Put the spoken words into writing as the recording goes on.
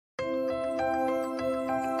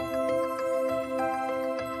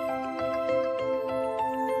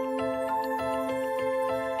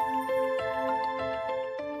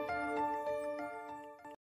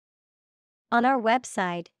On our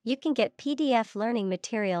website, you can get PDF learning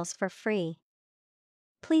materials for free.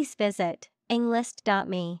 Please visit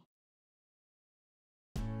englist.me.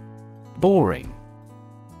 Boring.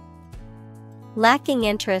 Lacking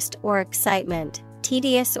interest or excitement,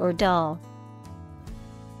 tedious or dull.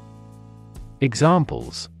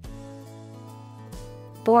 Examples: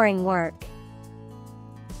 Boring work.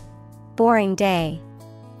 Boring day.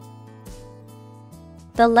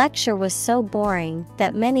 The lecture was so boring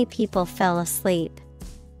that many people fell asleep.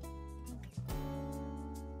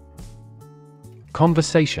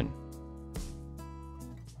 Conversation.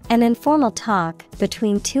 An informal talk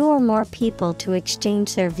between two or more people to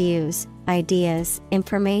exchange their views, ideas,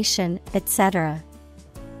 information, etc.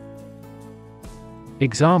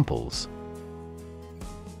 Examples: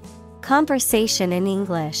 Conversation in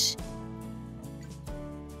English.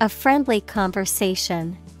 A friendly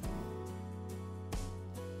conversation.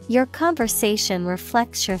 Your conversation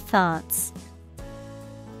reflects your thoughts.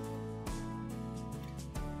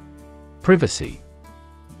 Privacy.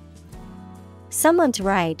 Someone's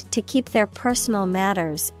right to keep their personal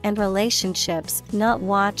matters and relationships not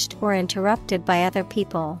watched or interrupted by other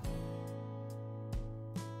people.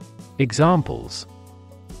 Examples: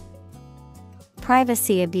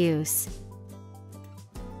 Privacy abuse.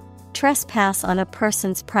 Trespass on a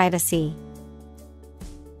person's privacy.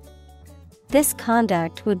 This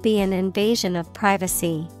conduct would be an invasion of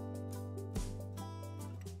privacy.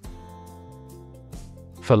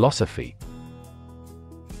 Philosophy.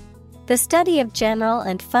 The study of general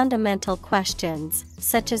and fundamental questions,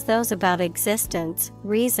 such as those about existence,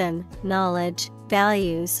 reason, knowledge,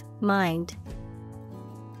 values, mind.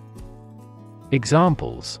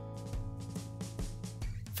 Examples: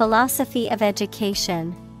 Philosophy of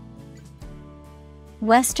education.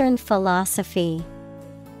 Western philosophy.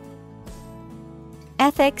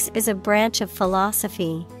 Ethics is a branch of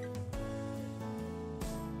philosophy.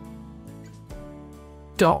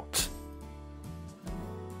 Dot.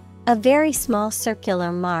 A very small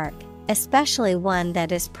circular mark, especially one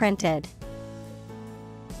that is printed.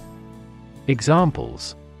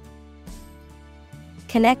 Examples: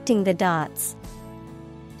 Connecting the dots.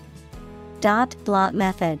 Dot blot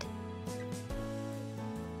method.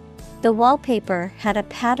 The wallpaper had a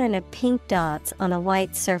pattern of pink dots on a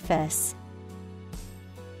white surface.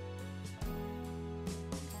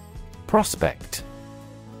 Prospect.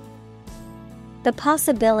 The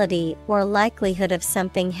possibility or likelihood of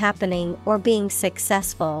something happening or being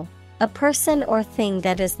successful, a person or thing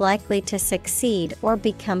that is likely to succeed or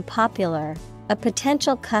become popular, a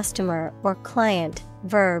potential customer or client.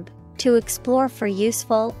 Verb, to explore for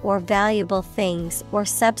useful or valuable things or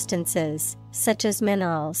substances, such as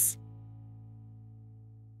minerals.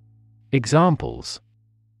 Examples: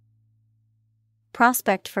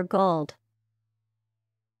 Prospect for gold.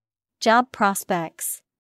 Job prospects.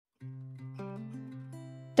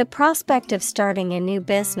 The prospect of starting a new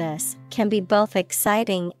business can be both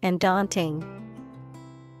exciting and daunting.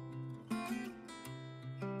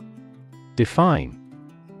 Define.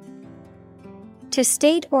 To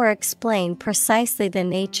state or explain precisely the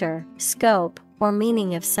nature, scope, or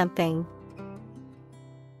meaning of something.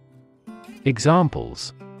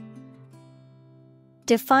 Examples: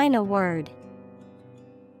 Define a word.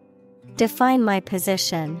 Define my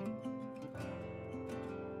position.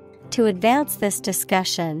 To advance this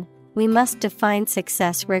discussion, we must define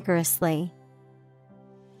success rigorously.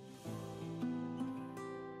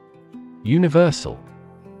 Universal.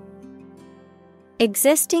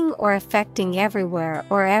 Existing or affecting everywhere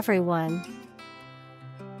or everyone.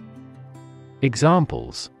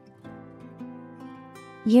 Examples: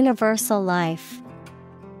 Universal life.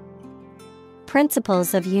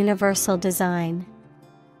 Principles of universal design.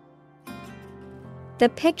 The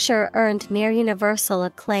picture earned near universal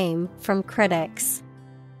acclaim from critics.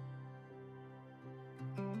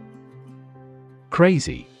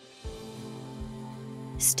 Crazy.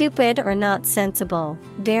 Stupid or not sensible,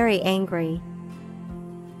 very angry.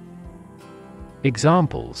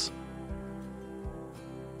 Examples: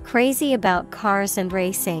 Crazy about cars and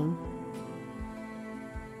racing.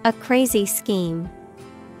 A crazy scheme.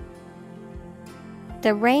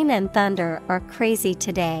 The rain and thunder are crazy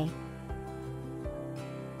today.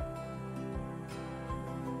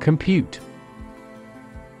 Compute.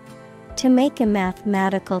 To make a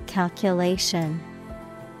mathematical calculation.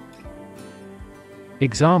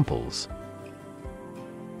 Examples: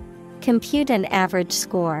 Compute an average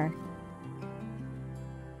score.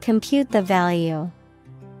 Compute the value.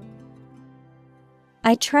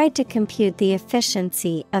 I tried to compute the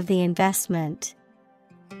efficiency of the investment.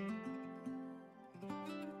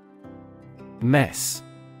 Mess.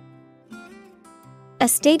 A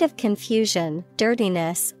state of confusion,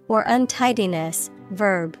 dirtiness, or untidiness.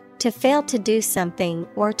 Verb, to fail to do something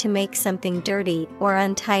or to make something dirty or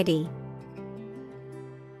untidy.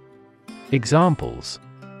 Examples: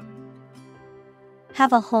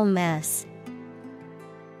 Have a whole mess.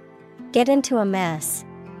 Get into a mess.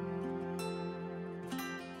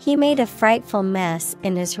 He made a frightful mess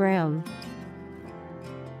in his room.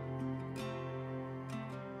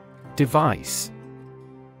 Device.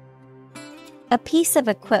 A piece of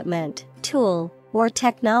equipment, tool, or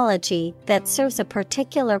technology that serves a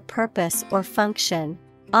particular purpose or function,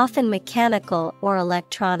 often mechanical or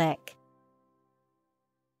electronic.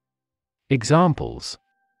 Examples: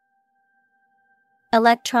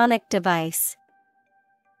 Electronic device.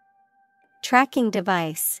 Tracking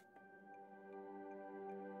device.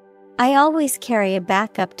 I always carry a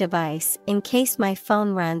backup device in case my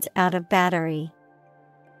phone runs out of battery.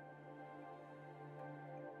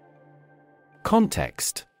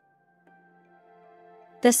 Context.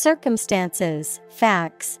 The circumstances,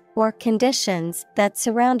 facts, or conditions that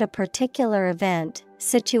surround a particular event,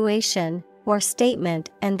 situation, or statement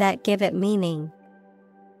and that give it meaning.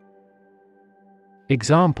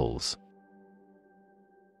 Examples: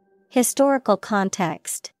 Historical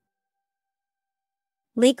context.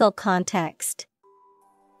 Legal context.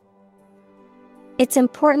 It's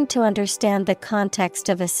important to understand the context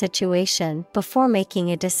of a situation before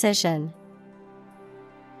making a decision.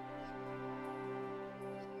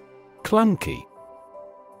 Clunky.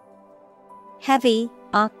 Heavy,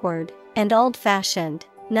 awkward, and old-fashioned,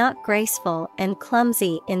 not graceful and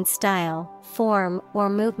clumsy in style, form, or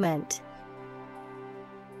movement.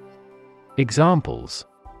 Examples: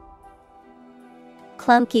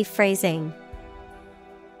 Clunky phrasing.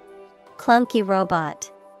 Clunky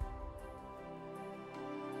robot.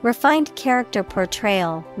 Refined character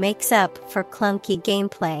portrayal makes up for clunky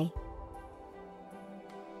gameplay.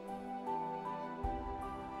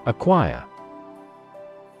 Acquire.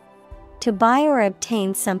 To buy or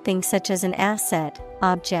obtain something such as an asset,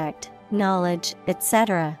 object, knowledge,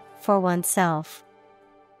 etc., for oneself.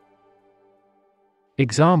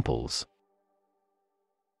 Examples: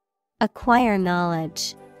 Acquire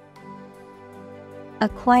knowledge.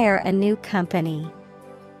 Acquire a new company.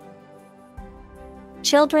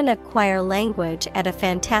 Children acquire language at a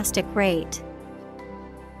fantastic rate.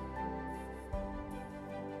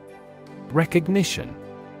 Recognition.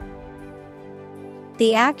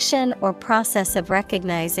 The action or process of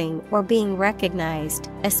recognizing or being recognized,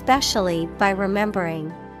 especially by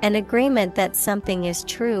remembering, an agreement that something is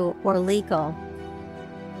true or legal.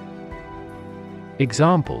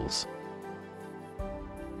 Examples: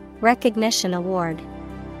 Recognition award.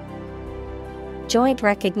 Joint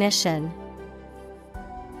recognition.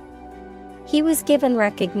 He was given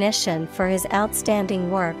recognition for his outstanding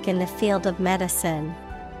work in the field of medicine.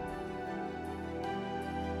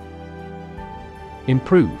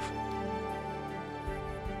 Improve.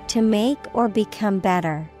 To make or become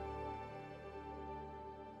better.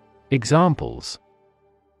 Examples: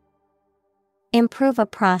 Improve a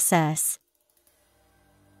process.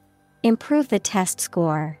 Improve the test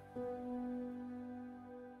score.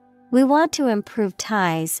 We want to improve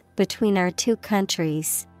ties between our two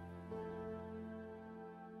countries.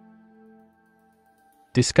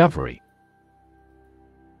 Discovery.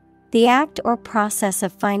 The act or process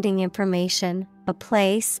of finding information, a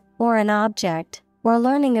place, or an object, or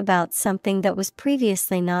learning about something that was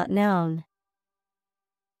previously not known.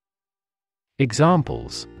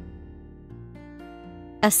 Examples: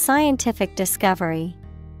 A scientific discovery.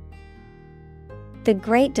 The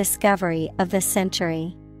great discovery of the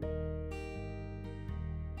century.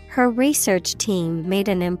 Her research team made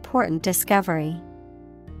an important discovery.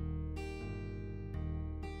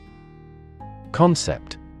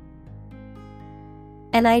 Concept.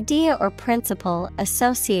 An idea or principle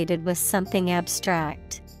associated with something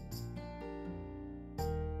abstract.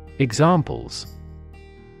 Examples: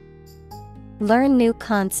 Learn new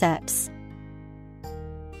concepts.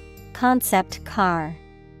 Concept car.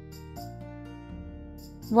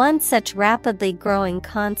 One such rapidly growing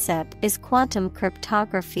concept is quantum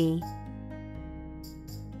cryptography.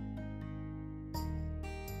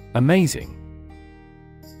 Amazing.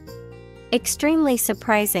 Extremely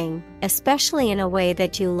surprising, especially in a way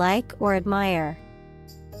that you like or admire.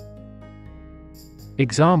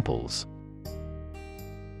 Examples: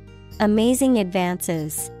 Amazing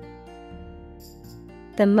advances.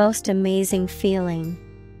 The most amazing feeling.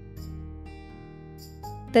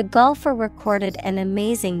 The golfer recorded an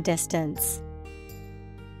amazing distance.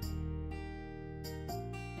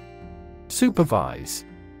 Supervise.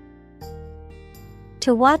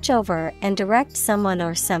 To watch over and direct someone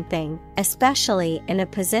or something, especially in a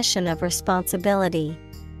position of responsibility.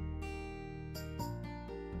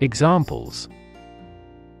 Examples: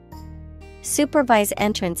 supervise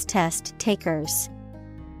entrance test takers,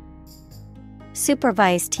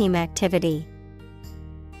 supervise team activity.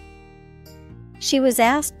 She was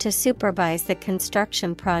asked to supervise the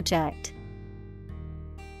construction project.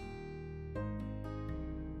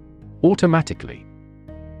 Automatically.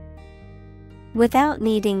 Without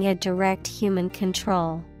needing a direct human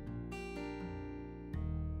control.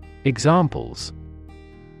 Examples: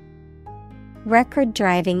 record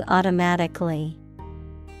driving automatically,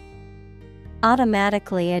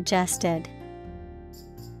 automatically adjusted.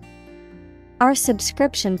 Our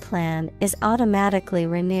subscription plan is automatically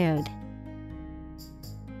renewed.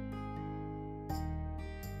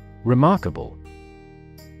 Remarkable.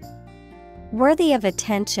 Worthy of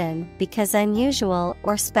attention because unusual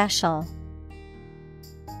or special.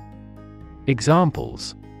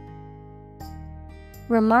 Examples: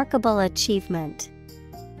 remarkable achievement.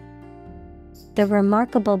 The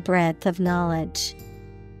remarkable breadth of knowledge.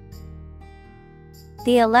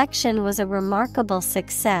 The election was a remarkable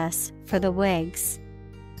success for the Whigs.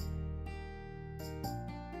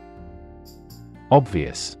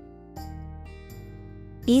 Obvious.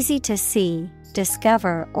 Easy to see,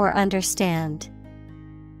 discover, or understand.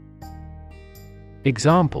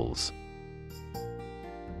 Examples: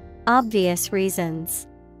 obvious reasons.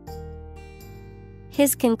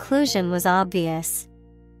 His conclusion was obvious.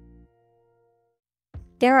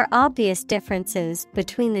 There are obvious differences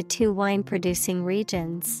between the two wine-producing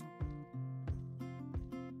regions.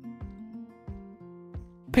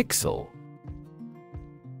 Pixel.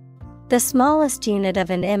 The smallest unit of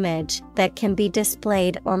an image that can be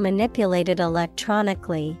displayed or manipulated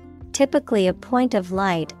electronically, typically a point of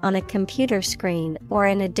light on a computer screen or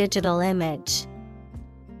in a digital image.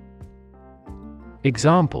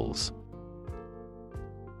 Examples: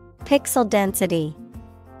 pixel density.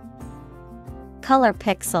 Color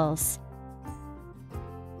pixels.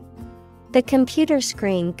 The computer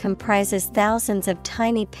screen comprises thousands of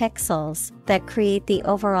tiny pixels that create the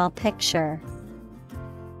overall picture.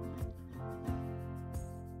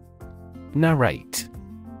 Narrate.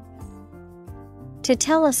 To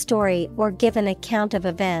tell a story or give an account of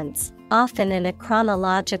events, often in a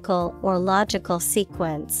chronological or logical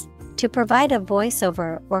sequence. To provide a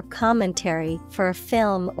voiceover or commentary for a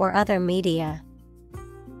film or other media.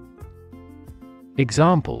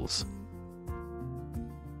 Examples: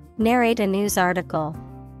 narrate a news article.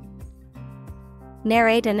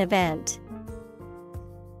 Narrate an event.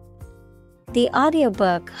 The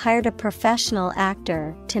audiobook hired a professional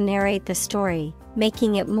actor to narrate the story,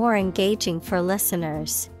 making it more engaging for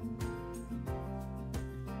listeners.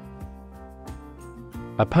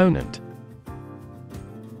 Opponent.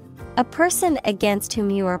 A person against whom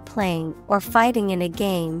you are playing or fighting in a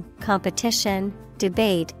game, competition,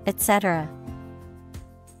 debate, etc.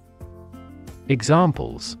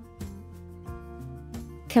 Examples: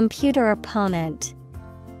 computer opponent.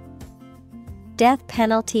 Death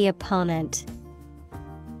penalty opponent.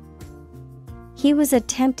 He was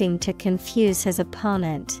attempting to confuse his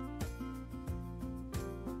opponent.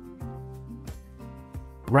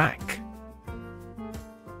 Rack.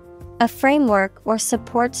 A framework or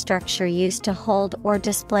support structure used to hold or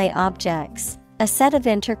display objects, a set of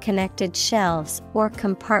interconnected shelves or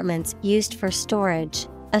compartments used for storage,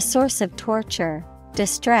 a source of torture,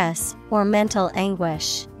 distress, or mental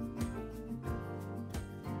anguish.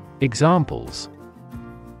 Examples: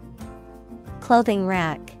 clothing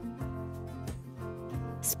rack.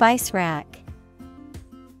 Spice rack.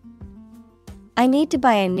 I need to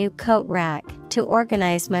buy a new coat rack to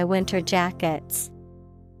organize my winter jackets.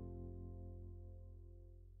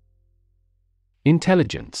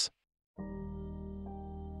 Intelligence.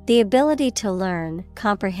 The ability to learn,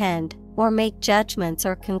 comprehend, or make judgments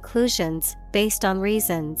or conclusions based on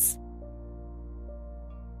reasons.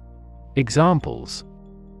 Examples: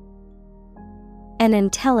 an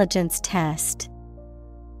intelligence test.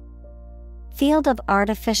 Field of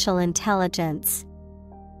artificial intelligence.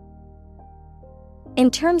 In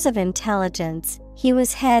terms of intelligence, he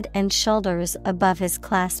was head and shoulders above his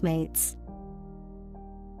classmates.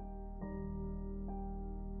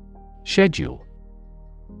 Schedule.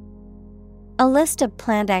 A list of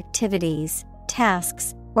planned activities,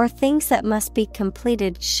 tasks, or things that must be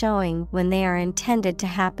completed showing when they are intended to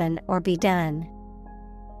happen or be done.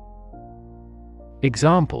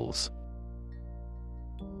 Examples: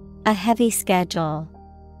 a heavy schedule.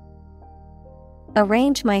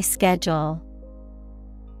 Arrange my schedule.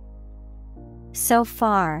 So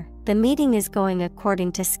far, the meeting is going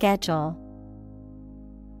according to schedule.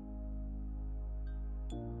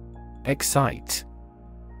 Excite.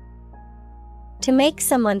 To make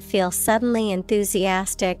someone feel suddenly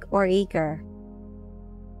enthusiastic or eager.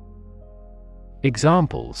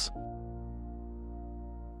 Examples: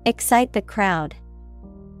 Excite the crowd.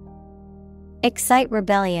 Excite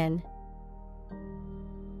rebellion.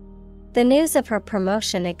 The news of her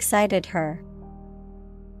promotion excited her.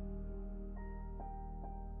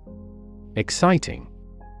 Exciting.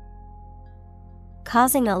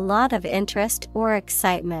 Causing a lot of interest or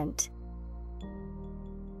excitement.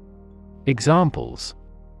 Examples: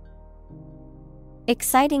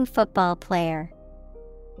 Exciting football player.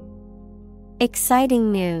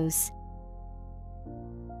 Exciting news.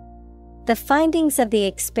 The findings of the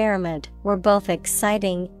experiment were both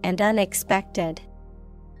exciting and unexpected.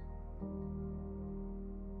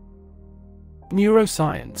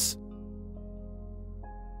 Neuroscience.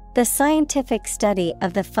 The scientific study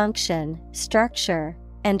of the function, structure,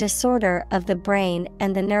 and disorder of the brain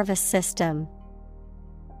and the nervous system.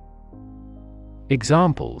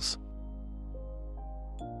 Examples: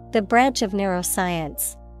 The branch of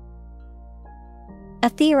neuroscience. A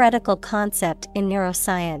theoretical concept in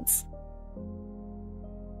neuroscience.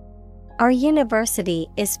 Our university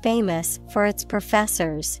is famous for its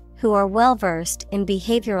professors, who are well-versed in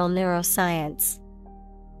behavioral neuroscience.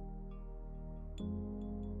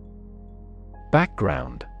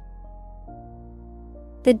 Background.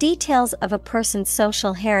 The details of a person's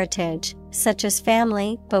social heritage, such as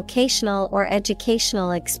family, vocational or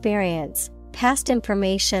educational experience, past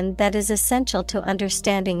information that is essential to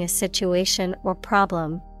understanding a situation or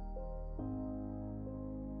problem.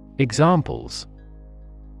 Examples: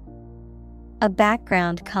 A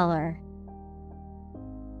background color.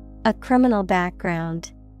 A criminal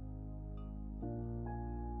background.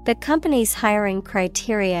 The company's hiring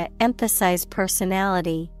criteria emphasize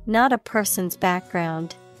personality, not a person's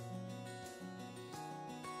background.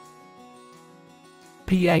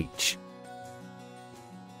 pH.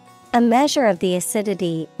 A measure of the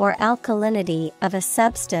acidity or alkalinity of a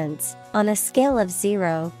substance, on a scale of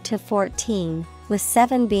 0 to 14, with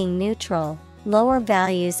 7 being neutral, lower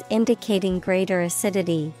values indicating greater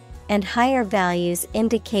acidity, and higher values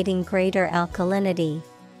indicating greater alkalinity.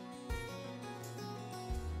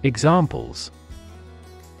 Examples: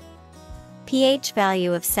 pH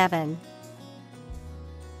value of 7.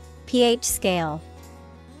 pH scale.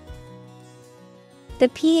 The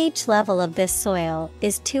pH level of this soil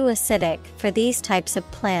is too acidic for these types of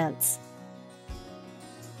plants.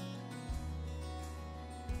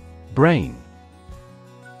 Brain.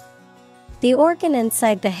 The organ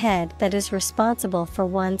inside the head that is responsible for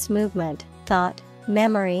one's movement, thought,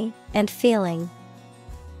 memory, and feeling.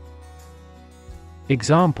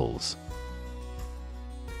 Examples: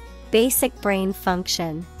 Basic brain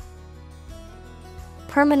function.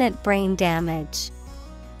 Permanent brain damage.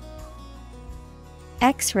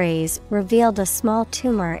 X-rays revealed a small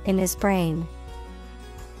tumor in his brain.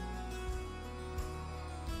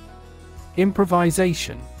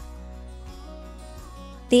 Improvisation.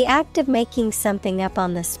 The act of making something up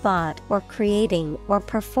on the spot or creating or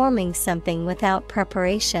performing something without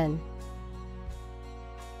preparation.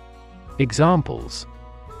 Examples: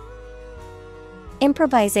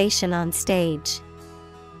 Improvisation on stage.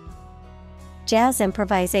 Jazz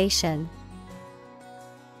improvisation.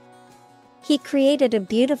 He created a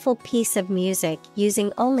beautiful piece of music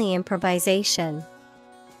using only improvisation.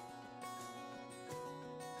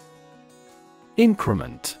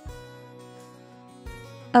 Increment.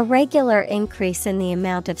 A regular increase in the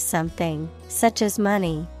amount of something, such as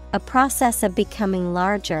money, a process of becoming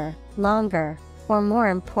larger, longer, or more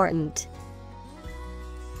important.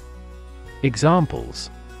 Examples: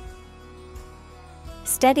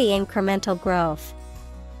 Steady incremental growth.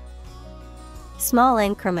 Small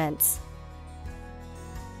increments.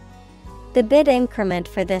 The bid increment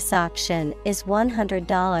for this auction is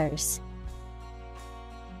 $100.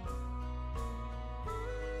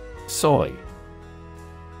 Soy.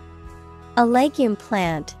 A legume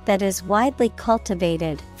plant that is widely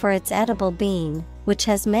cultivated for its edible bean, which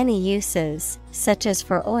has many uses, such as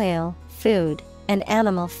for oil, food, and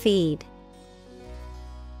animal feed.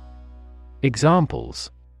 Examples: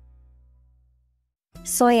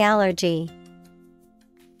 Soy allergy.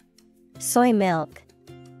 Soy milk.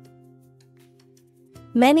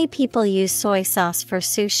 Many people use soy sauce for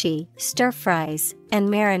sushi, stir-fries, and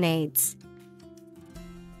marinades.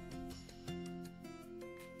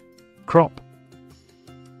 Crop.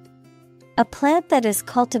 A plant that is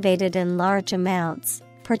cultivated in large amounts,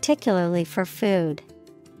 particularly for food.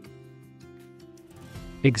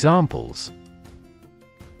 Examples: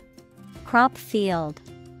 Crop field.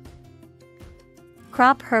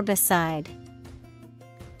 Crop herbicide.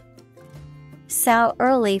 Sow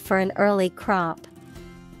early for an early crop.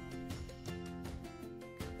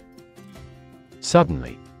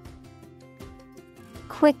 Suddenly.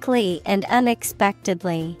 Quickly and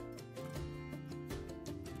unexpectedly.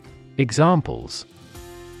 Examples: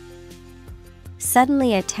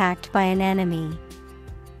 Suddenly attacked by an enemy.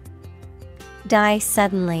 Die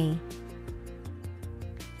suddenly.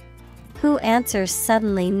 Who answers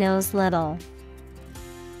suddenly knows little.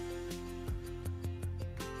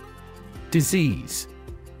 Disease.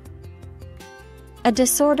 A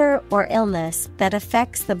disorder or illness that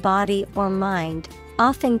affects the body or mind,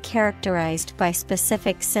 often characterized by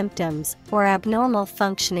specific symptoms or abnormal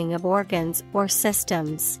functioning of organs or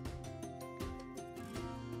systems.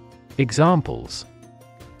 Examples: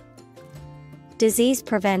 Disease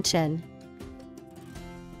prevention.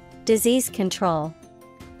 Disease control.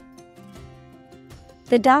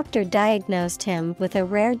 The doctor diagnosed him with a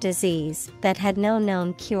rare disease that had no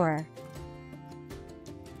known cure.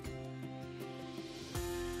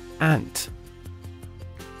 Ant.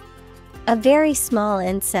 A very small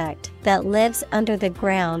insect that lives under the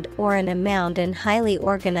ground or in a mound in highly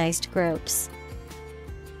organized groups.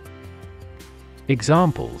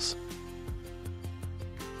 Examples: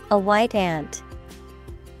 A white ant.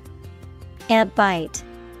 Ant bite.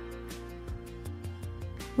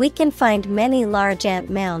 We can find many large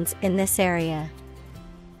ant mounds in this area.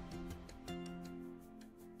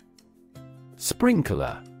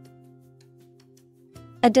 Sprinkler.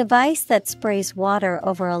 A device that sprays water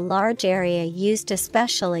over a large area used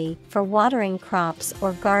especially for watering crops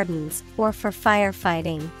or gardens or for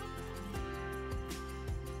firefighting.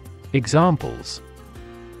 Examples: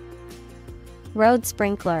 Road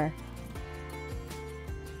sprinkler.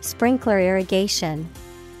 Sprinkler irrigation.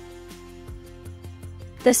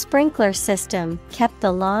 The sprinkler system kept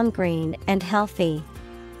the lawn green and healthy.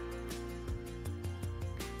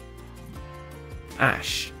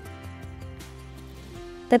 Ash.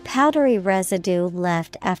 The powdery residue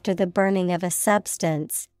left after the burning of a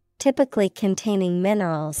substance, typically containing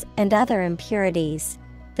minerals and other impurities,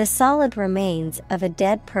 the solid remains of a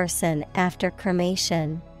dead person after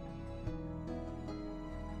cremation.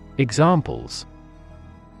 Examples: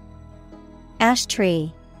 Ash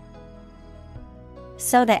tree.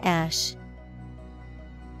 Soda ash.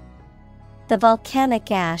 The volcanic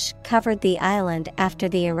ash covered the island after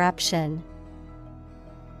the eruption.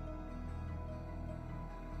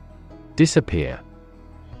 Disappear.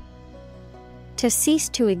 To cease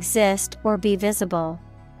to exist or be visible.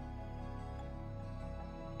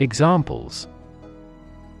 Examples: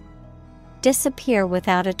 Disappear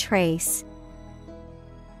without a trace.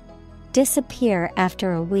 Disappear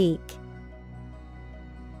after a week.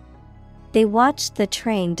 They watched the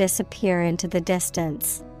train disappear into the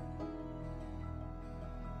distance.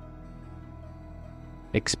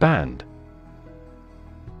 Expand.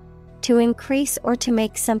 To increase or to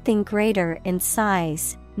make something greater in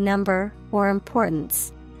size, number, or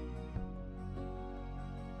importance.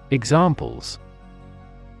 Examples: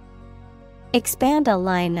 Expand a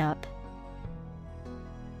lineup.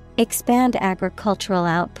 Expand agricultural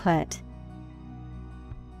output.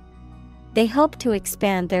 They hope to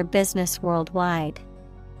expand their business worldwide.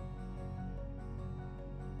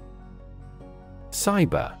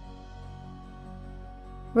 Cyber.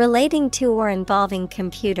 Relating to or involving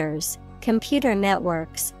computers, computer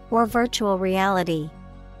networks, or virtual reality.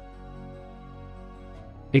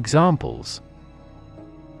 Examples: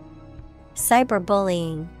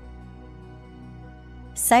 Cyberbullying.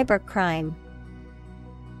 Cybercrime.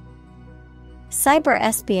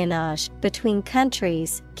 Cyber-espionage between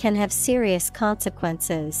countries can have serious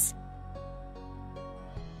consequences.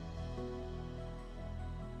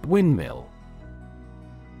 Windmill.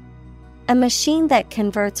 A machine that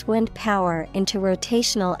converts wind power into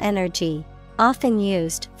rotational energy, often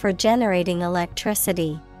used for generating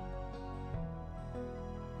electricity.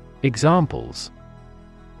 Examples: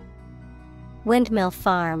 Windmill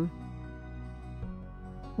farm.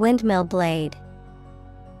 Windmill blade.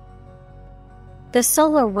 The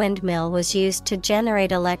solar windmill was used to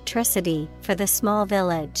generate electricity for the small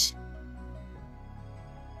village.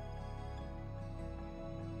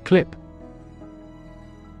 Clip.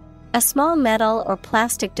 A small metal or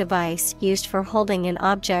plastic device used for holding an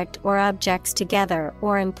object or objects together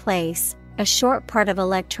or in place, a short part of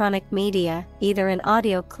electronic media, either an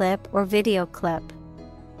audio clip or video clip.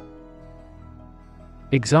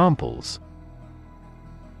 Examples: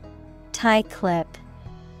 Tie clip.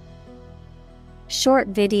 Short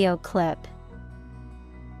video clip.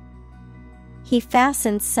 He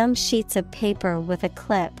fastened some sheets of paper with a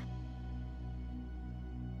clip.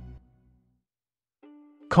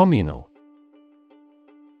 Communal.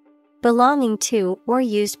 Belonging to or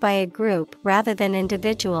used by a group rather than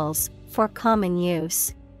individuals, for common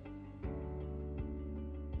use.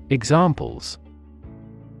 Examples: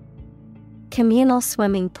 communal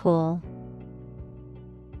swimming pool,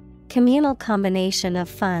 communal combination of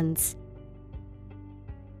funds.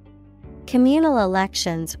 Communal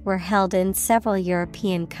elections were held in several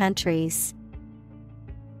European countries.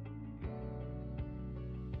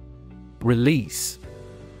 Release.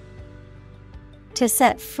 To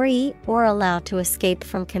set free or allow to escape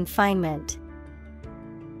from confinement.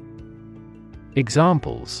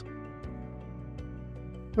 Examples: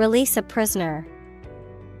 release a prisoner,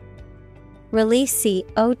 release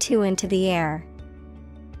CO2 into the air.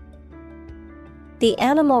 The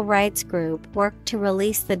animal rights group worked to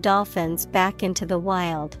release the dolphins back into the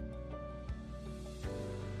wild.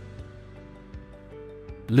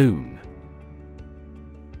 Loon.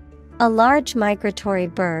 A large migratory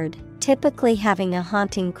bird, typically having a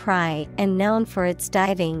haunting cry and known for its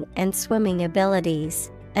diving and swimming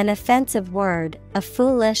abilities. An offensive word, a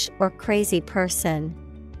foolish or crazy person.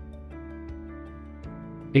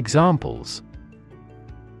 Examples: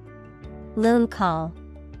 loon call,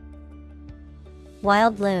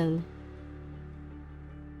 wild loon.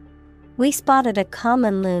 We spotted a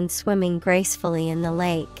common loon swimming gracefully in the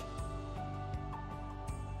lake.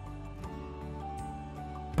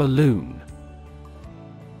 Balloon.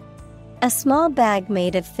 A small bag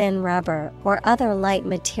made of thin rubber or other light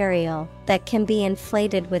material that can be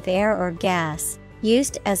inflated with air or gas,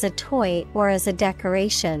 used as a toy or as a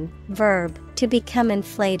decoration. Verb, to become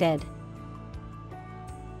inflated.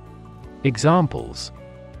 Examples: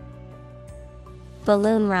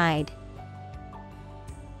 balloon ride,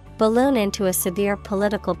 balloon into a severe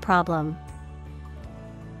political problem.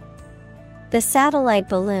 The satellite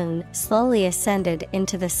balloon slowly ascended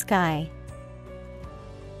into the sky.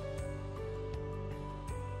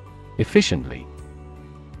 Efficiently.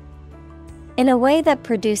 In a way that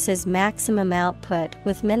produces maximum output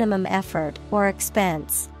with minimum effort or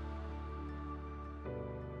expense.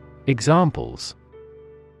 Examples: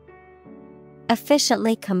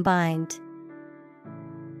 efficiently combined,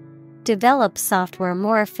 develop software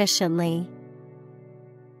more efficiently.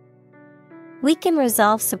 We can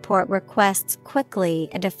resolve support requests quickly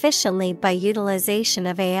and efficiently by utilization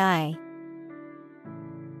of AI.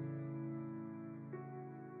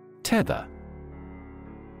 Tether.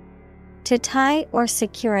 To tie or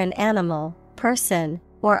secure an animal, person,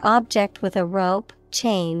 or object with a rope,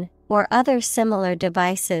 chain, or other similar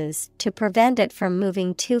devices to prevent it from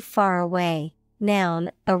moving too far away.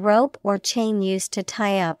 Noun, a rope or chain used to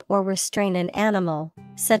tie up or restrain an animal,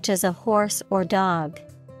 such as a horse or dog.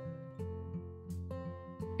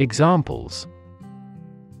 Examples: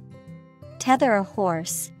 tether a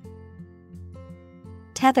horse,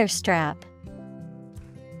 tether strap.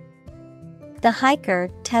 The hiker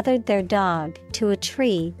tethered their dog to a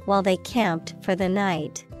tree while they camped for the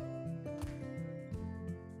night.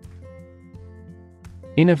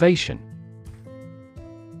 Innovation.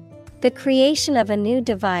 The creation of a new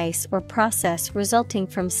device or process resulting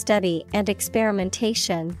from study and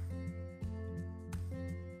experimentation.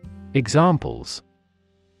 Examples: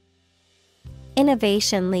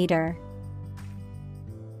 innovation leader,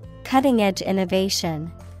 cutting-edge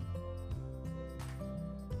innovation.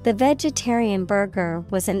 The vegetarian burger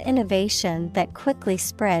was an innovation that quickly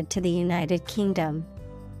spread to the United Kingdom.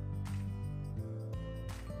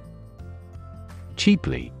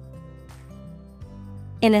 Cheaply.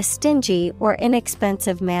 In a stingy or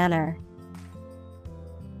inexpensive manner.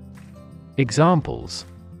 Examples: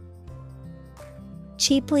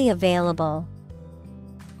 cheaply available,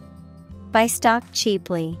 buy stock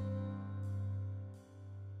cheaply.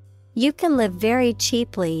 You can live very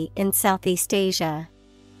cheaply in Southeast Asia.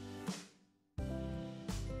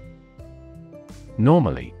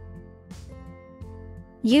 Normally.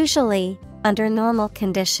 Usually, under normal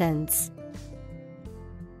conditions.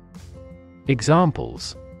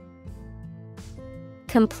 Examples: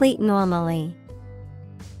 complete normally,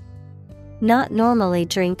 not normally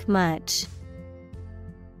drink much.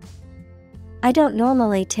 I don't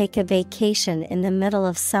normally take a vacation in the middle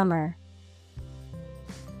of summer.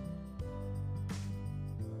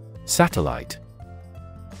 Satellite.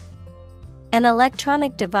 An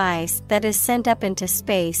electronic device that is sent up into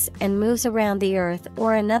space and moves around the Earth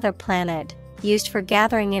or another planet, used for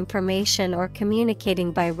gathering information or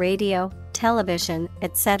communicating by radio, television,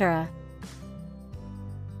 etc.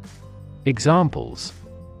 Examples: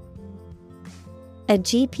 a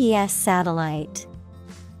GPS satellite,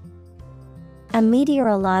 a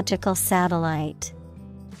meteorological satellite.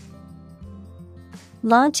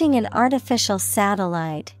 Launching an artificial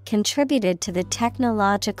satellite contributed to the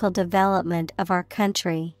technological development of our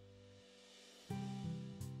country.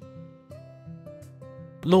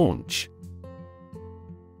 Launch.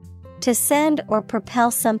 To send or propel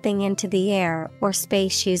something into the air or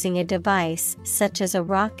space using a device such as a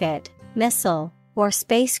rocket, missile, or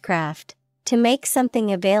spacecraft, to make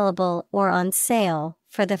something available or on sale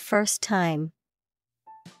for the first time.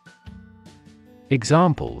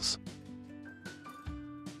 Examples: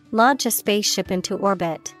 Launch a spaceship into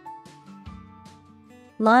orbit.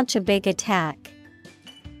 Launch a big attack.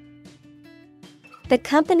 The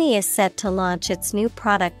company is set to launch its new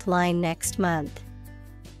product line next month.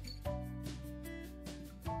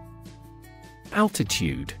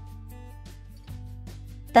 Altitude.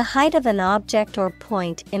 The height of an object or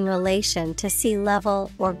point in relation to sea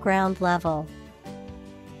level or ground level.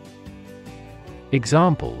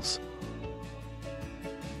 Examples: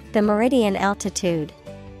 The meridian altitude.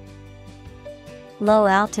 Low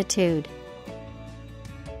altitude.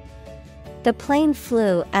 The plane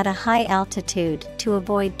flew at a high altitude to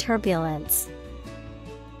avoid turbulence.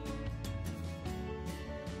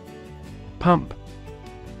 Pump.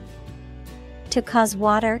 To cause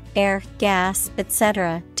water, air, gas,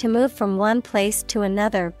 etc. to move from one place to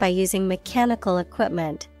another by using mechanical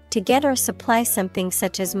equipment, to get or supply something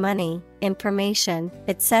such as money, information,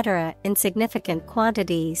 etc. in significant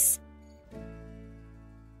quantities.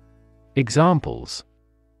 Examples: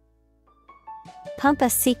 Pump a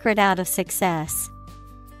secret out of success.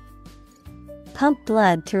 Pump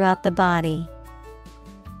blood throughout the body.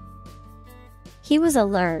 He was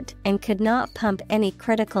alert and could not pump any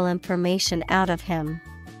critical information out of him.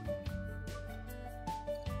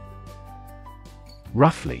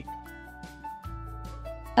 Roughly.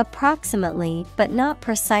 Approximately, but not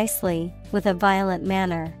precisely, with a violent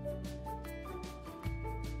manner.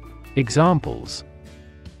 Examples: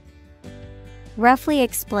 Roughly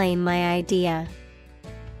explain my idea.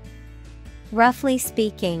 Roughly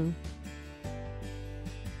speaking.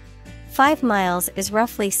 5 miles is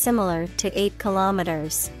roughly similar to 8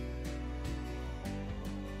 kilometers.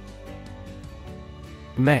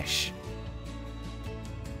 Mesh.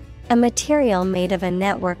 A material made of a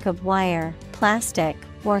network of wire, plastic,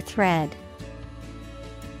 or thread.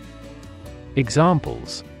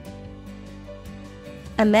 Examples: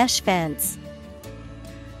 A mesh fence.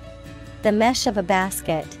 The mesh of a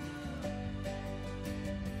basket.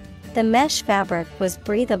 The mesh fabric was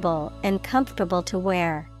breathable and comfortable to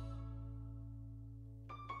wear.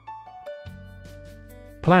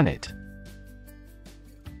 Planet.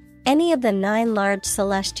 Any of the 9 large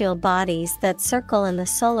celestial bodies that circle in the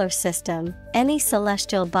solar system, any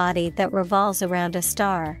celestial body that revolves around a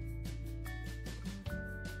star.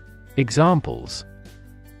 Examples: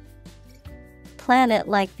 Planet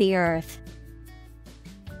like the Earth.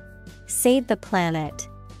 Save the planet.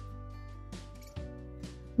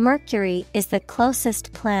 Mercury is the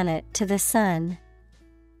closest planet to the Sun.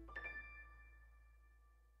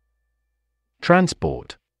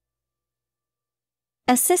 Transport.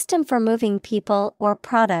 A system for moving people or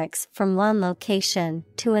products from one location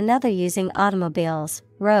to another using automobiles,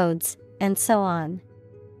 roads, and so on.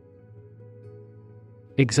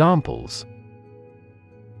 Examples: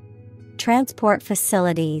 Transport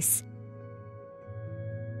facilities.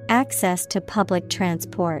 Access to public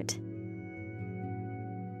transport.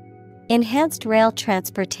 Enhanced rail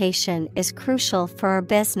transportation is crucial for our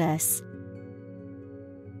business.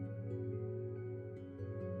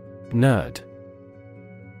 Nerd.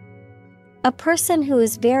 A person who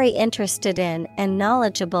is very interested in and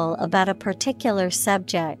knowledgeable about a particular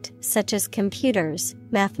subject, such as computers,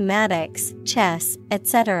 mathematics, chess,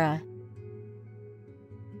 etc.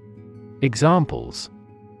 Examples: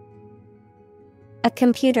 A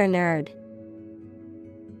computer nerd.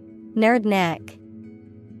 Nerd neck.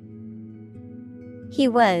 He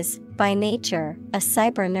was, by nature, a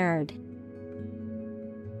cyber nerd.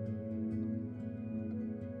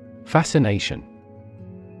 Fascination.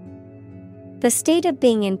 The state of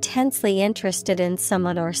being intensely interested in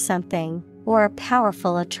someone or something, or a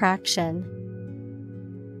powerful attraction.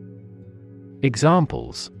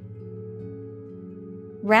 Examples: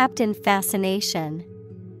 Wrapped in fascination.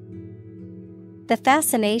 The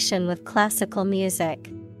fascination with classical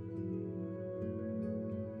music.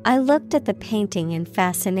 I looked at the painting in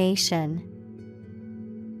fascination.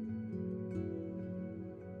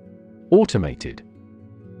 Automated.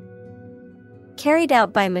 Carried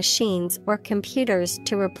out by machines or computers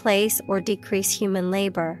to replace or decrease human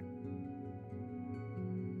labor.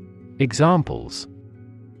 Examples: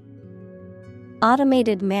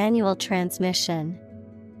 Automated manual transmission.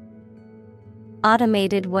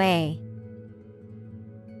 Automated way.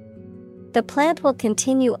 The plant will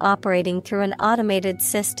continue operating through an automated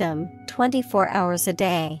system 24 hours a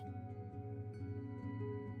day.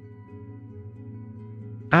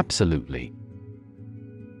 Absolutely.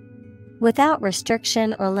 Without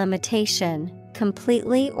restriction or limitation,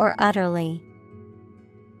 completely or utterly.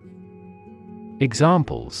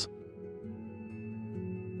 Examples: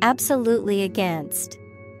 Absolutely against.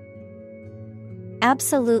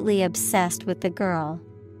 Absolutely obsessed with the girl.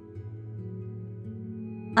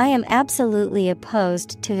 I am absolutely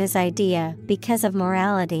opposed to his idea because of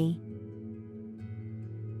morality.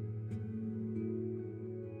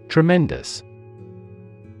 Tremendous.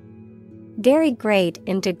 Very great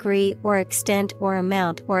in degree or extent or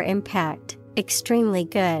amount or impact, extremely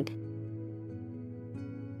good.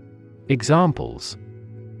 Examples: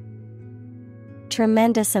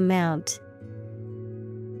 Tremendous amount.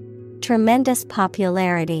 Tremendous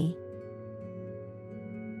popularity.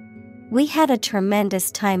 We had a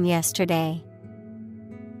tremendous time yesterday.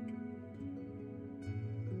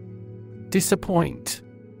 Disappoint.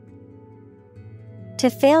 To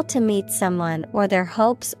fail to meet someone or their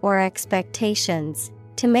hopes or expectations,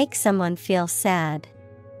 to make someone feel sad.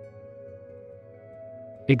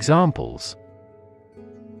 Examples: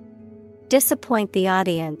 Disappoint the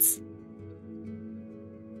audience.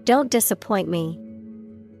 Don't disappoint me.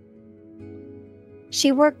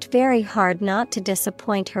 She worked very hard not to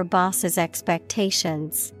disappoint her boss's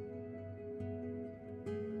expectations.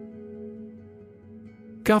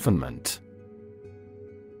 Government.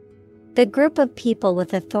 The group of people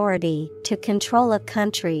with authority to control a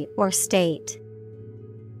country or state.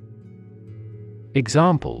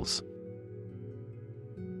 Examples: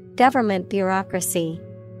 Government bureaucracy.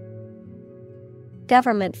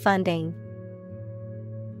 Government funding.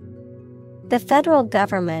 The federal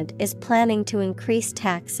government is planning to increase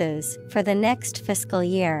taxes for the next fiscal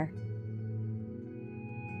year.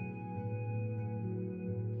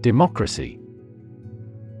 Democracy.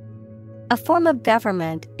 A form of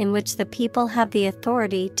government in which the people have the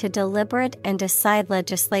authority to deliberate and decide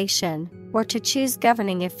legislation, or to choose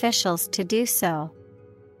governing officials to do so.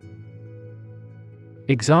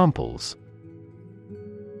 Examples: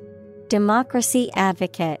 Democracy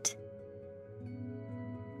advocate.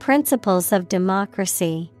 Principles of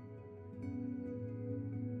democracy.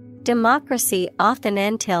 Democracy often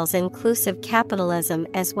entails inclusive capitalism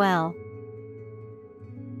as well.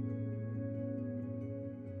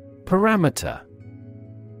 Parameter.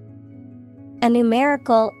 A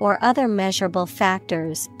numerical or other measurable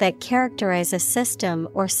factors that characterize a system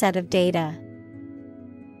or set of data.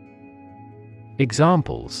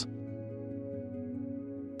 Examples: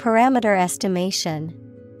 Parameter estimation.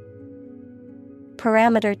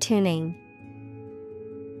 Parameter tuning.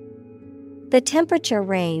 The temperature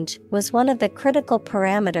range was one of the critical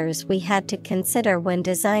parameters we had to consider when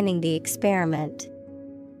designing the experiment.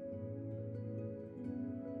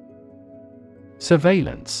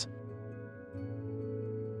 Surveillance.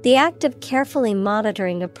 The act of carefully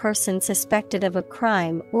monitoring a person suspected of a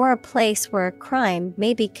crime or a place where a crime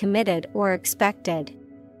may be committed or expected.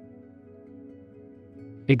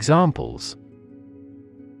 Examples: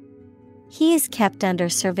 He is kept under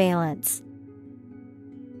surveillance.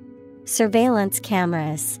 Surveillance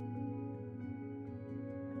cameras.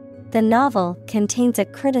 The novel contains a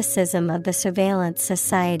criticism of the surveillance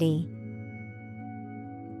society.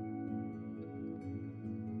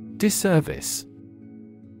 Disservice.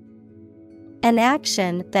 An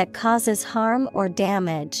action that causes harm or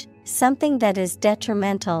damage, something that is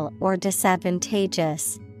detrimental or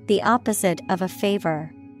disadvantageous, the opposite of a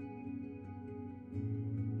favor.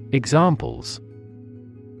 Examples: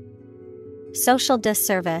 Social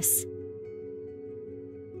disservice.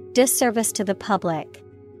 Disservice to the public.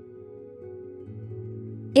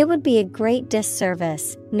 It would be a great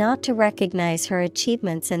disservice not to recognize her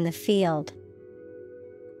achievements in the field.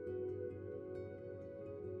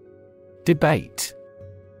 Debate.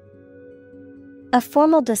 A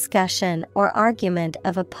formal discussion or argument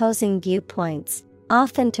of opposing viewpoints,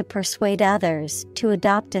 often to persuade others to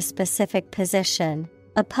adopt a specific position.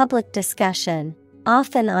 A public discussion,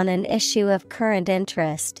 often on an issue of current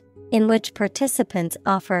interest, in which participants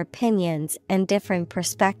offer opinions and differing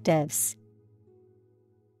perspectives.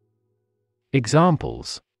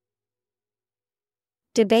 Examples: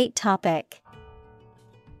 Debate topic.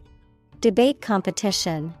 Debate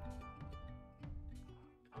competition.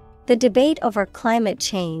 The debate over climate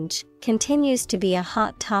change continues to be a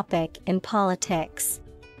hot topic in politics.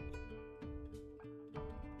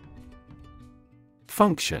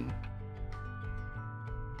 Function.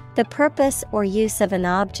 The purpose or use of an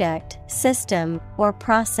object, system, or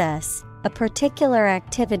process, a particular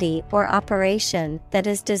activity or operation that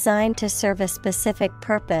is designed to serve a specific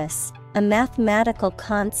purpose, a mathematical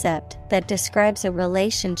concept that describes a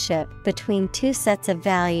relationship between two sets of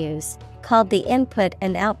values, called the input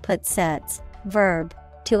and output sets. Verb,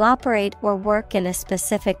 to operate or work in a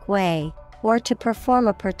specific way, or to perform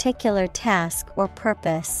a particular task or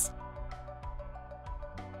purpose.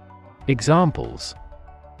 Examples: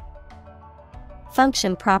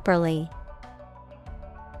 function properly,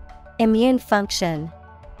 immune function.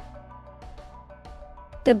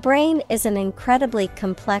 The brain is an incredibly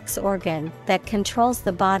complex organ that controls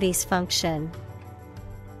the body's function.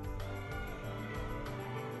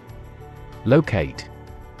 Locate.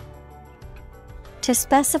 To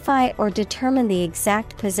specify or determine the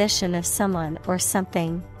exact position of someone or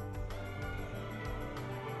something.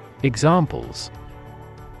 Examples: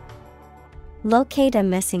 locate a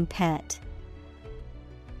missing pet,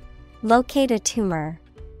 locate a tumor.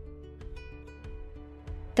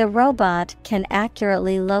 The robot can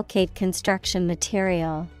accurately locate construction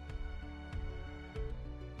material.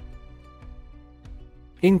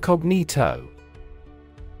 Incognito.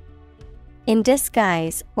 In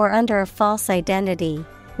disguise or under a false identity,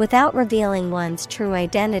 without revealing one's true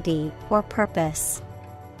identity or purpose.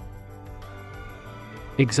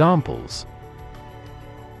 Examples: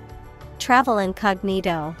 travel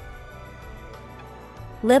incognito,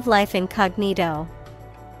 live life incognito.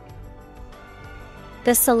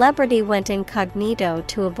 The celebrity went incognito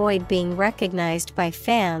to avoid being recognized by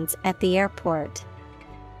fans at the airport.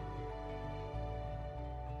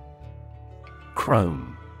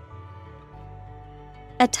 Chrome.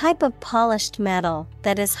 A type of polished metal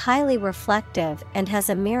that is highly reflective and has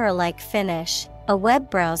a mirror-like finish, a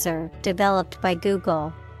web browser developed by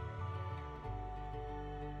Google.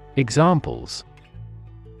 Examples: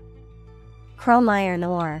 chrome iron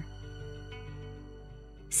ore,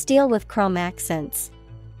 steel with chrome accents.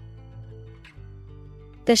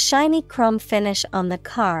 The shiny chrome finish on the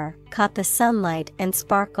car caught the sunlight and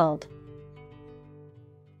sparkled.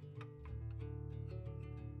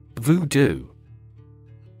 Voodoo.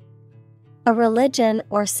 A religion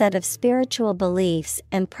or set of spiritual beliefs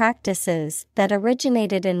and practices that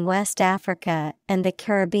originated in West Africa and the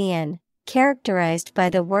Caribbean, characterized by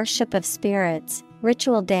the worship of spirits,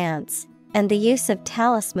 ritual dance, and the use of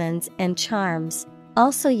talismans and charms,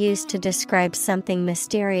 also used to describe something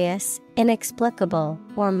mysterious, inexplicable,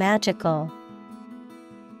 or magical.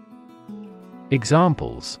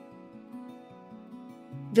 Examples: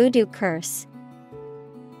 voodoo curse,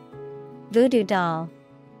 voodoo doll.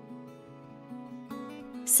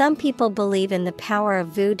 Some people believe in the power of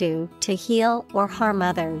voodoo to heal or harm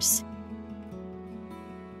others.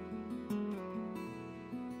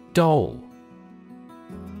 Doll.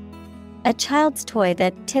 A child's toy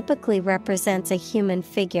that typically represents a human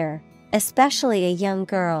figure, especially a young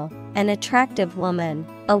girl, an attractive woman,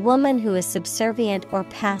 a woman who is subservient or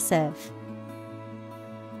passive.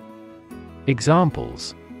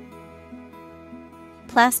 Examples: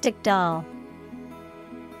 plastic doll,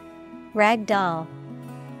 rag doll.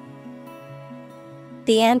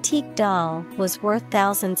 The antique doll was worth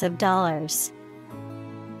thousands of dollars.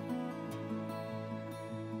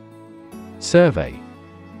 Survey.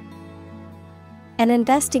 An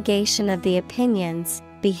investigation of the opinions,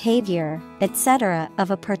 behavior, etc. of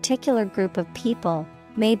a particular group of people,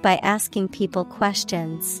 made by asking people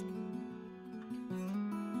questions.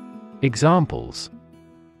 Examples: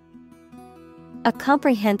 a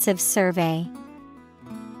comprehensive survey,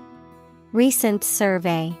 recent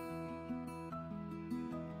survey.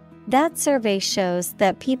 That survey shows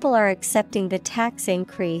that people are accepting the tax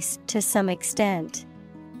increase to some extent.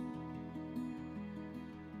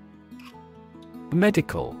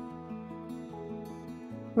 Medical.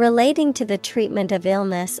 Relating to the treatment of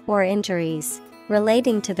illness or injuries,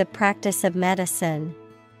 relating to the practice of medicine.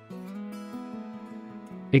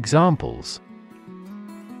 Examples: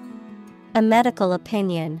 a medical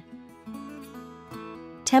opinion,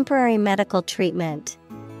 temporary medical treatment.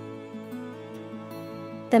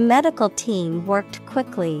 The medical team worked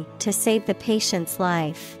quickly to save the patient's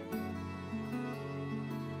life.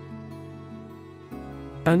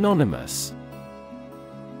 Anonymous.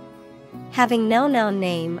 Having no known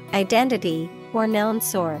name, identity, or known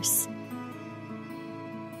source.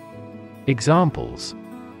 Examples: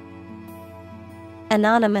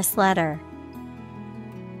 anonymous letter,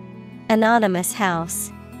 anonymous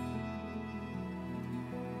house.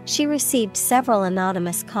 She received several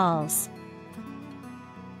anonymous calls.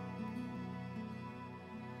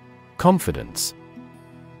 Confidence.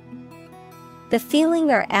 The feeling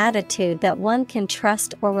or attitude that one can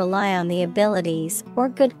trust or rely on the abilities or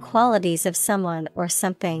good qualities of someone or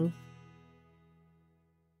something.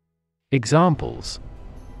 Examples: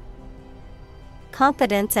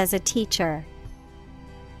 Confidence as a teacher.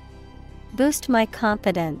 Boost my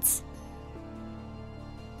confidence.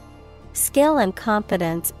 Skill and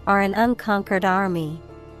confidence are an unconquered army.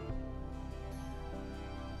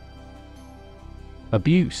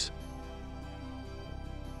 Abuse.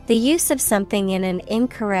 The use of something in an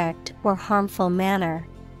incorrect or harmful manner.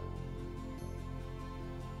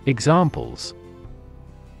 Examples: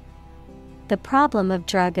 The problem of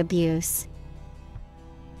drug abuse.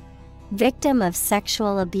 Victim of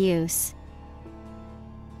sexual abuse.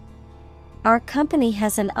 Our company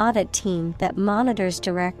has an audit team that monitors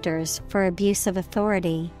directors for abuse of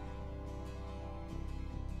authority.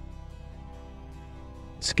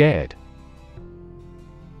 Scared.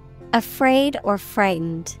 Afraid or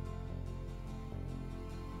frightened.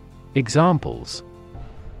 Examples: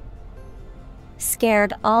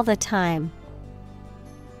 Scared all the time.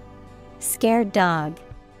 Scared dog.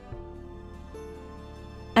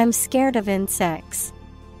 I'm scared of insects.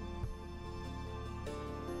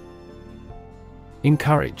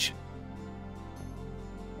 Encourage.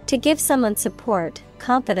 To give someone support,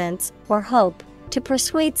 confidence, or hope, to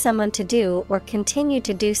persuade someone to do or continue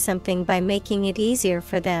to do something by making it easier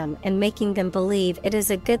for them and making them believe it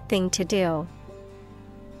is a good thing to do.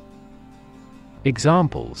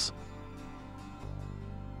 Examples: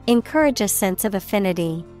 Encourage a sense of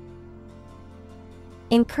affinity.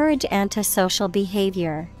 Encourage antisocial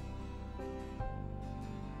behavior.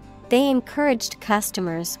 They encouraged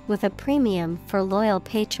customers with a premium for loyal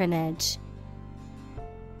patronage.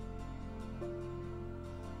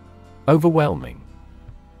 Overwhelming.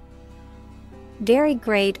 Very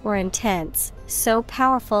great or intense, so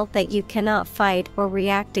powerful that you cannot fight or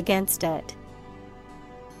react against it.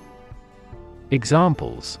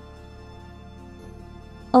 Examples: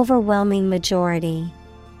 Overwhelming majority.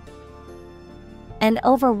 An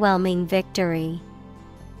overwhelming victory.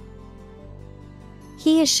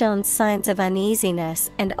 He has shown signs of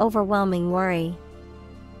uneasiness and overwhelming worry.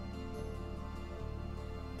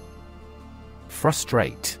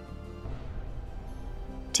 Frustrate.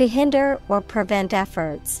 To hinder or prevent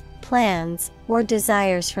efforts, plans, or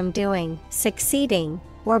desires from doing, succeeding,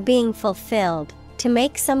 or being fulfilled. To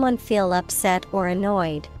make someone feel upset or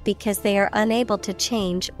annoyed because they are unable to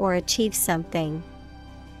change or achieve something.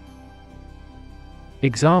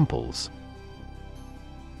 Examples: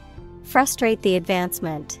 Frustrate the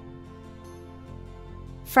advancement.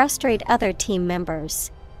 Frustrate other team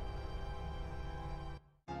members.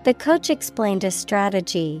 The coach explained a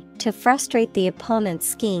strategy to frustrate the opponent's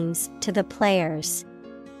schemes to the players.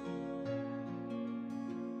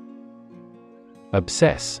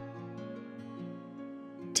 Obsess.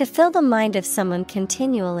 To fill the mind of someone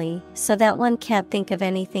continually so that one can't think of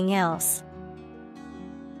anything else.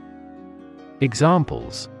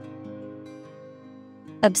 Examples: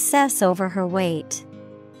 Obsess over her weight.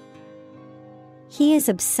 He is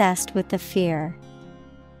obsessed with the fear.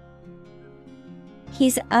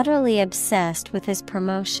 He's utterly obsessed with his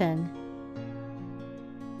promotion.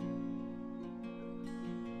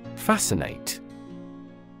 Fascinate.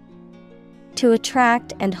 To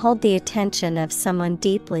attract and hold the attention of someone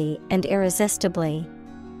deeply and irresistibly.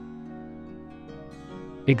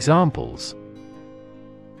 Examples: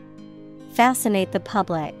 Fascinate the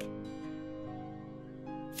public.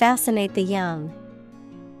 Fascinate the young.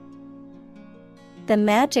 The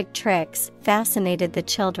magic tricks fascinated the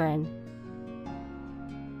children.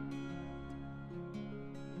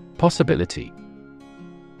 Possibility.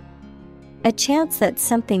 A chance that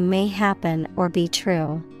something may happen or be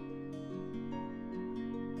true.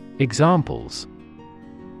 Examples: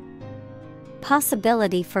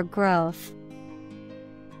 Possibility for growth.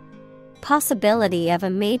 Possibility of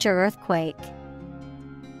a major earthquake.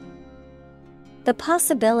 The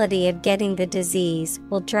possibility of getting the disease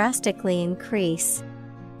will drastically increase.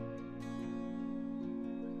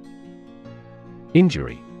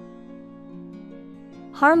 Injury.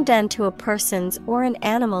 Harm done to a person's or an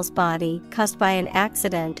animal's body caused by an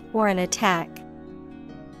accident or an attack.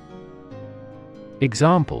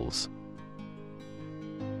 Examples: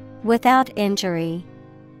 Without injury.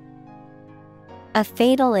 A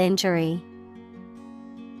fatal injury.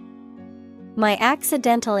 My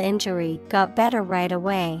accidental injury got better right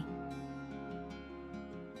away.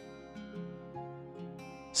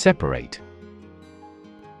 Separate.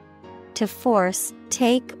 To force,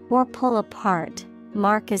 take, or pull apart.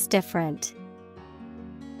 Mark is different.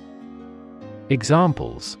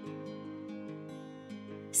 Examples: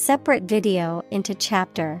 Separate video into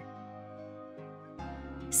chapter.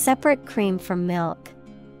 Separate cream from milk.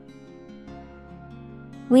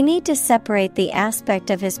 We need to separate the aspect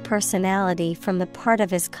of his personality from the part of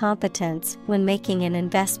his competence when making an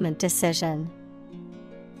investment decision.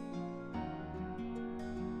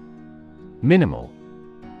 Minimal.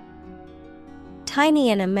 Tiny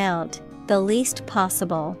in amount, the least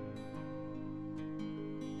possible.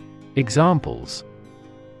 Examples: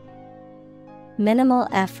 Minimal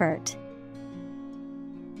effort.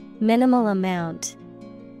 Minimal amount.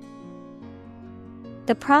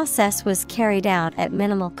 The process was carried out at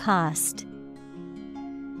minimal cost.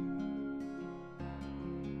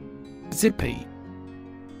 Zippy.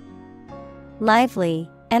 Lively,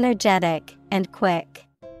 energetic, and quick.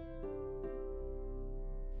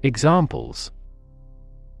 Examples: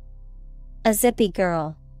 A zippy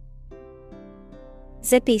girl.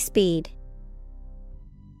 Zippy speed.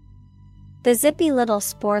 The zippy little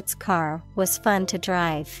sports car was fun to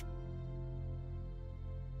drive.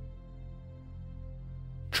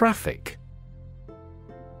 Traffic.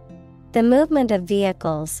 The movement of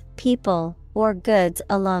vehicles, people, or goods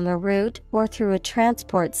along a route or through a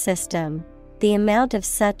transport system. The amount of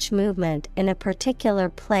such movement in a particular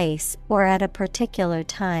place or at a particular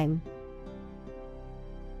time.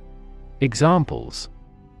 Examples: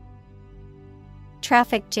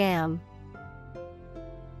 Traffic jam.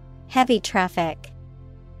 Heavy traffic.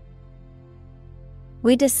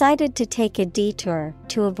 We decided to take a detour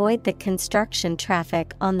to avoid the construction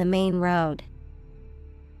traffic on the main road.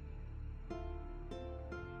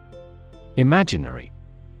 Imaginary.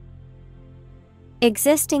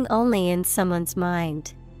 Existing only in someone's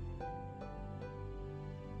mind.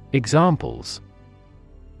 Examples: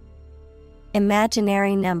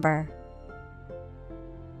 Imaginary number.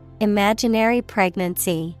 Imaginary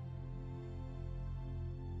pregnancy.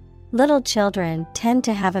 Little children tend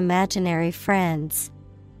to have imaginary friends.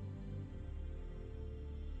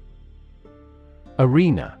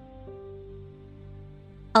 Arena.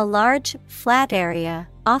 A large, flat area,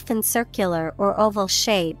 often circular or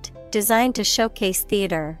oval-shaped, designed to showcase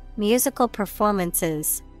theater, musical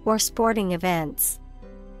performances, or sporting events.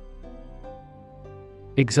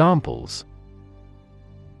 Examples: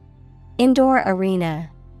 Indoor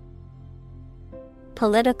arena.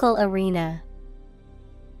 Political arena.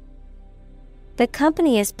 The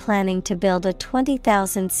company is planning to build a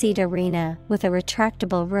 20,000-seat arena with a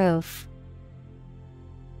retractable roof.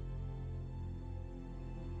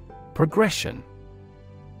 Progression.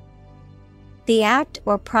 The act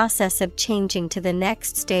or process of changing to the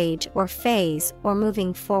next stage or phase or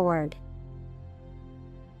moving forward.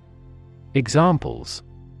 Examples: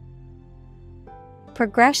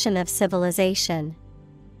 Progression of civilization.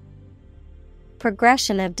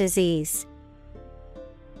 Progression of disease.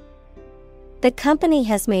 The company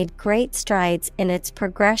has made great strides in its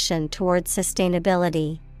progression towards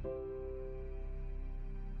sustainability.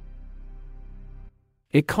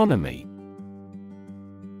 Economy.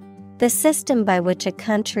 The system by which a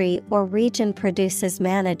country or region produces,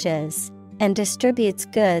 manages, and distributes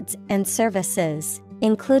goods and services,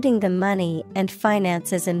 including the money and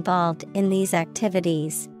finances involved in these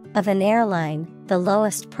activities, of an airline, the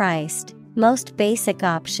lowest priced, most basic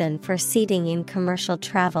option for seating in commercial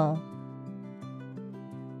travel.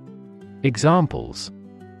 Examples: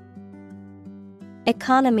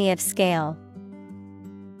 Economy of scale.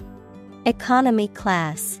 Economy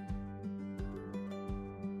class.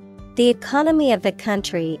 The economy of the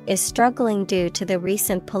country is struggling due to the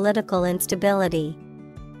recent political instability.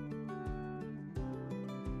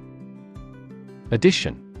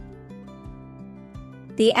 Addition.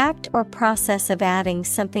 The act or process of adding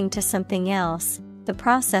something to something else, the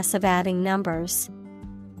process of adding numbers.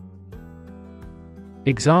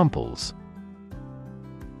 Examples: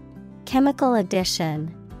 Chemical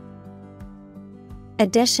addition.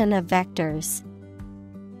 Addition of vectors.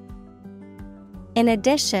 In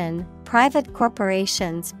addition, private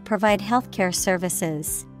corporations provide healthcare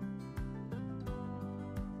services.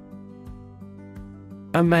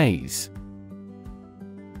 Amaze.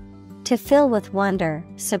 To fill with wonder,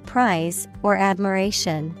 surprise, or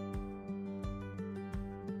admiration.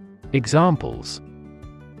 Examples: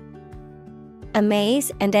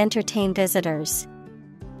 Amaze and entertain visitors.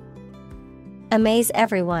 Amaze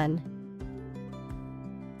everyone.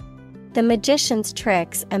 The magician's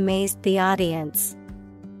tricks amazed the audience.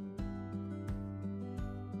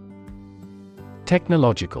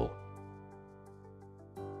 Technological.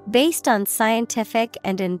 Based on scientific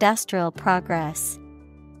and industrial progress.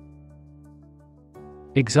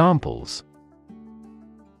 Examples: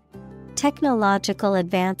 Technological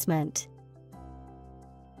advancement.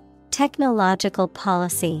 Technological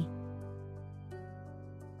policy.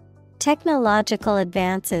 Technological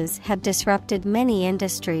advances have disrupted many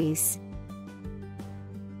industries.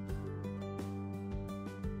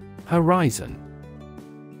 Horizon.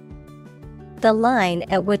 The line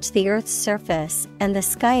at which the Earth's surface and the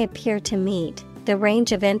sky appear to meet, the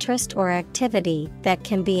range of interest or activity that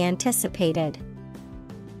can be anticipated.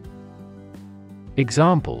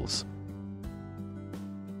 Examples: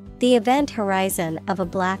 the event horizon of a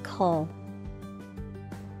black hole.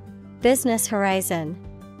 Business horizon.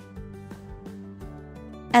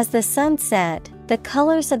 As the sun set, the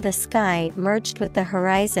colors of the sky merged with the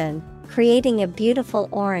horizon, creating a beautiful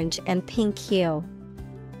orange and pink hue.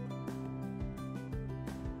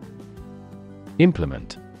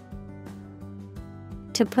 Implement.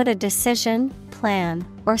 To put a decision, plan,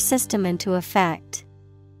 or system into effect.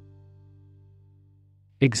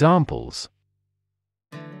 Examples: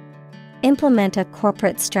 implement a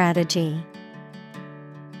corporate strategy.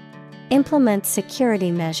 Implement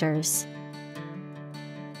security measures.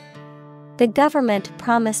 The government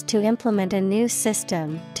promised to implement a new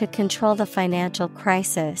system to control the financial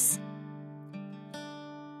crisis.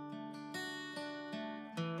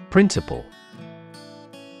 Principle.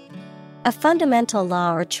 A fundamental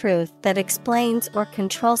law or truth that explains or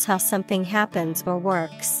controls how something happens or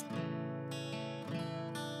works.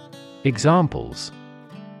 Examples: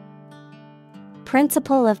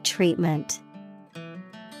 principle of treatment.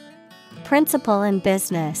 Principle in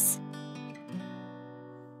business.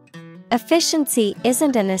 Efficiency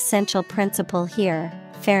isn't an essential principle here,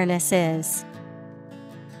 fairness is.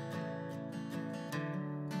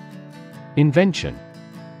 Invention.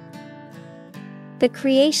 The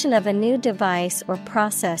creation of a new device or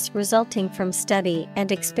process resulting from study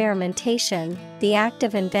and experimentation, the act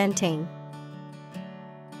of inventing.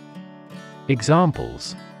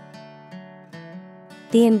 Examples: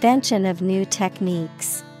 the invention of new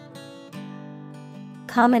techniques.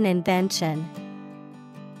 Common invention.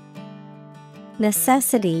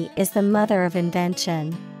 Necessity is the mother of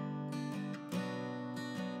invention.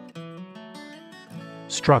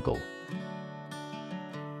 Struggle.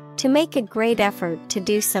 To make a great effort to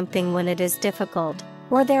do something when it is difficult,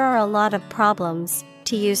 or there are a lot of problems,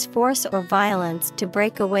 to use force or violence to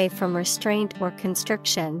break away from restraint or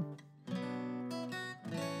constriction.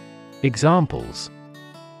 Examples: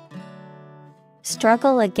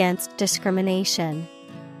 struggle against discrimination.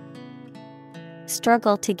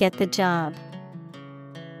 Struggle to get the job.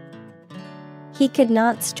 He could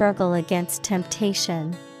not struggle against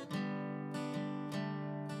temptation.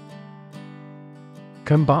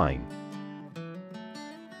 Combine.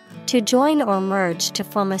 To join or merge to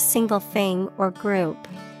form a single thing or group.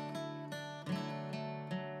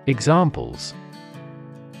 Examples: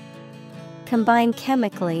 combine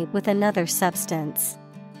chemically with another substance.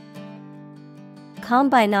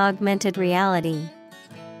 Combine augmented reality.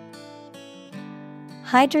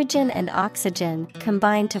 Hydrogen and oxygen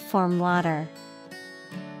combine to form water.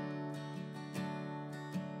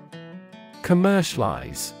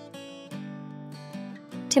 Commercialize.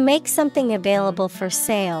 To make something available for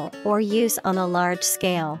sale or use on a large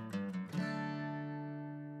scale.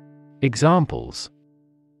 Examples: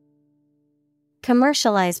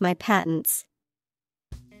 commercialize my patents.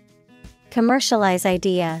 Commercialize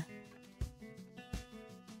idea.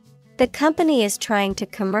 The company is trying to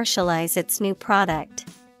commercialize its new product.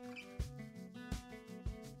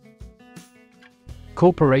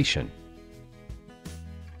 Corporation.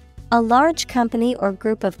 A large company or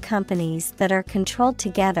group of companies that are controlled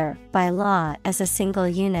together by law as a single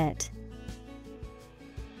unit.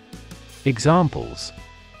 Examples: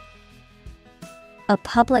 a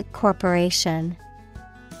public corporation.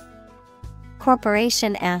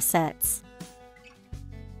 Corporation assets.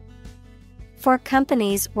 4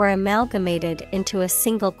 companies were amalgamated into a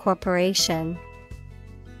single corporation.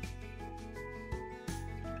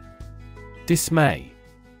 Dismay.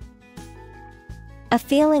 A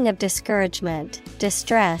feeling of discouragement,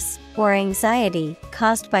 distress, or anxiety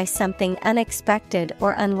caused by something unexpected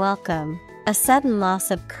or unwelcome, a sudden loss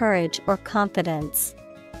of courage or confidence.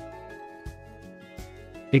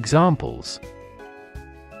 Examples: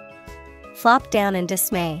 flop down in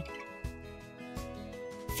dismay.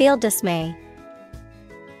 Feel dismay.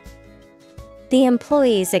 The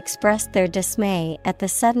employees expressed their dismay at the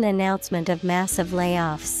sudden announcement of massive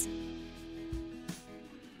layoffs.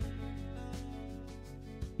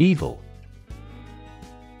 Evil.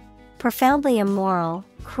 Profoundly immoral,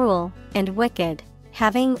 cruel, and wicked,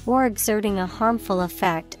 having or exerting a harmful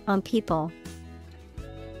effect on people.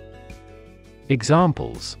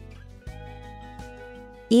 Examples: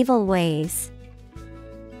 evil ways.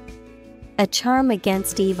 A charm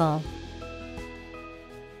against evil.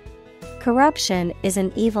 Corruption is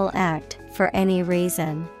an evil act for any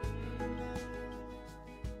reason.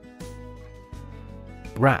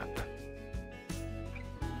 Wrap.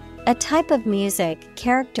 A type of music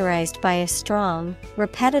characterized by a strong,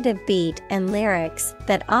 repetitive beat and lyrics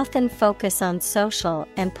that often focus on social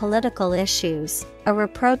and political issues, a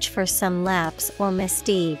reproach for some lapse or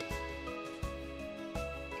misdeed.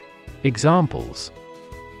 Examples: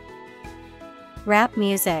 Rap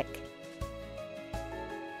music.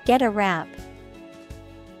 Get a rap.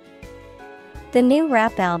 The new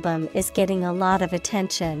rap album is getting a lot of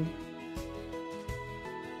attention.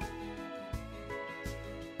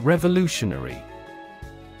 Revolutionary.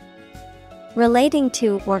 Relating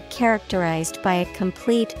to or characterized by a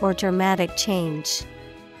complete or dramatic change.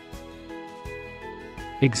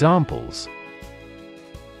 Examples: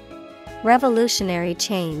 Revolutionary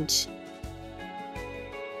change.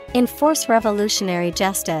 Enforce revolutionary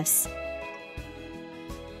justice.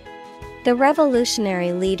 The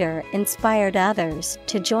revolutionary leader inspired others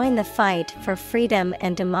to join the fight for freedom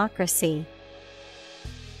and democracy.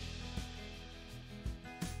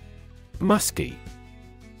 Musky.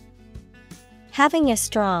 Having a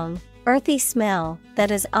strong, earthy smell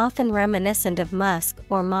that is often reminiscent of musk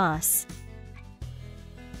or moss.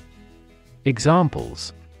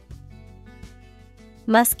 Examples: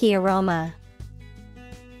 Musky aroma.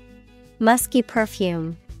 Musky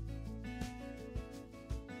perfume.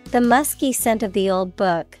 The musky scent of the old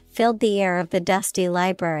book filled the air of the dusty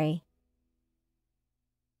library.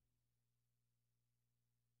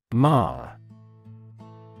 Mar.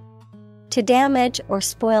 To damage or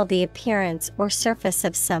spoil the appearance or surface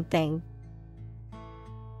of something.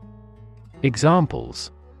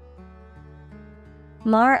 Examples: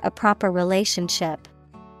 Mar a proper relationship.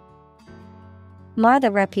 Mar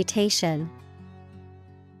the reputation.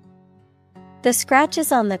 The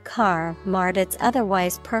scratches on the car marred its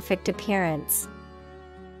otherwise perfect appearance.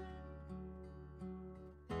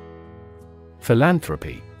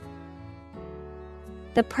 Philanthropy.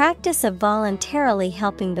 The practice of voluntarily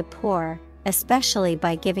helping the poor, especially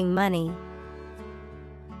by giving money.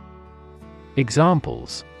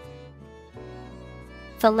 Examples: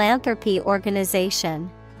 Philanthropy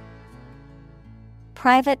organization.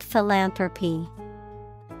 Private philanthropy.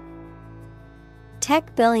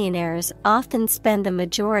 Tech billionaires often spend the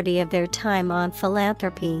majority of their time on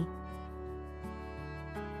philanthropy.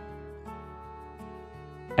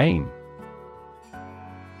 Aim.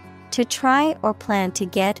 To try or plan to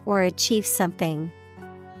get or achieve something.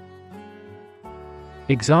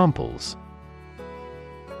 Examples: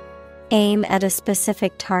 Aim at a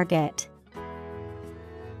specific target.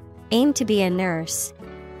 Aim to be a nurse.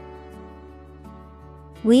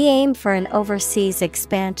 We aim for an overseas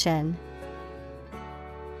expansion.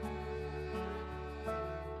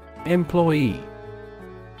 Employee.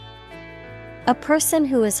 A person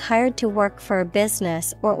who is hired to work for a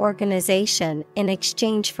business or organization in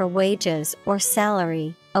exchange for wages or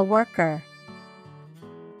salary, a worker.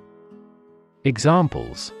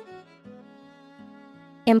 Examples: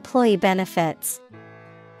 Employee benefits.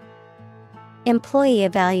 Employee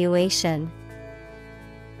evaluation.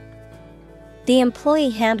 The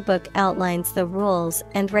employee handbook outlines the rules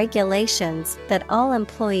and regulations that all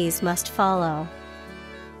employees must follow.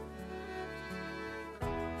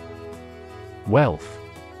 Wealth.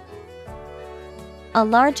 A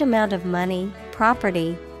large amount of money,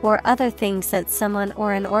 property, or other things that someone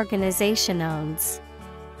or an organization owns.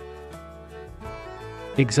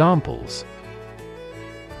 Examples: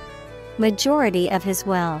 Majority of his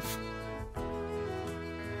wealth.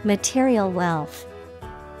 Material wealth.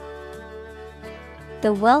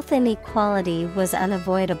 The wealth inequality was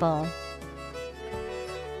unavoidable.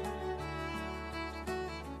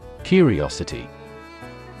 Curiosity.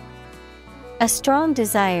 A strong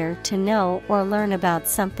desire to know or learn about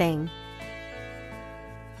something.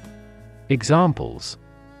 Examples: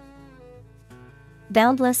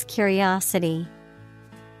 Boundless curiosity.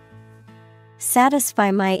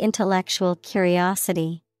 Satisfy my intellectual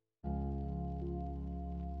curiosity.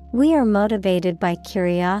 We are motivated by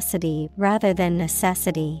curiosity rather than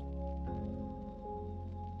necessity.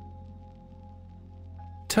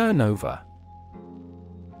 Turnover.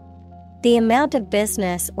 The amount of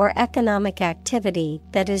business or economic activity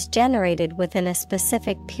that is generated within a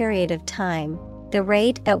specific period of time, the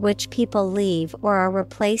rate at which people leave or are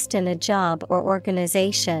replaced in a job or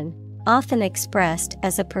organization, often expressed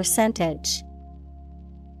as a percentage.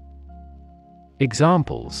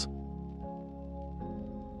 Examples: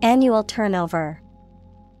 Annual turnover.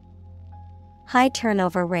 High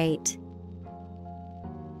turnover rate.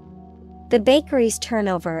 The bakery's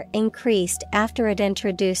turnover increased after it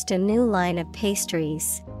introduced a new line of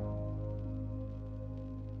pastries.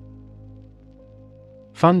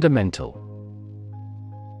 Fundamental.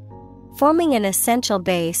 forming an essential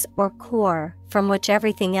base or core from which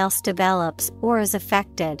everything else develops or is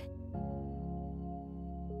affected.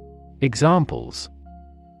 Examples: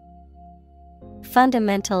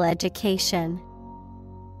 Fundamental education.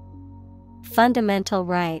 Fundamental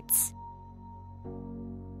rights.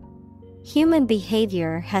 Human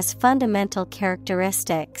behavior has fundamental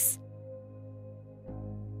characteristics.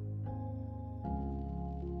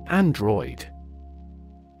 Android.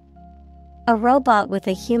 A robot with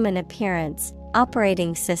a human appearance.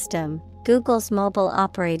 Operating system. Google's mobile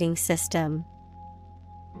operating system.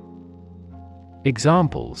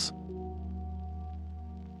 Examples: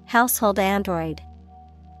 Household Android.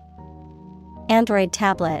 Android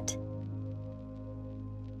tablet.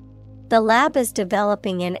 The lab is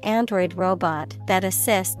developing an android robot that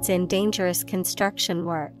assists in dangerous construction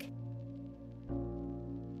work.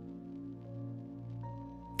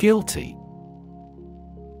 Guilty.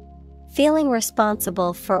 Feeling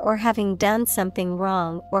responsible for or having done something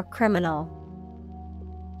wrong or criminal.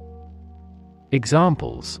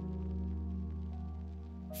 Examples: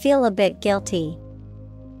 Feel a bit guilty.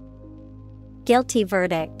 Guilty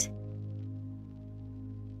verdict.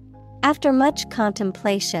 After much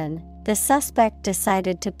contemplation, the suspect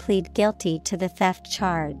decided to plead guilty to the theft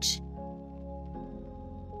charge.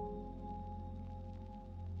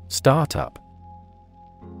 Startup.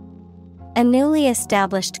 A newly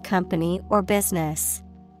established company or business.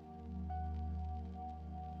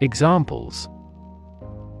 Examples: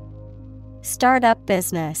 Startup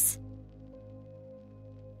business.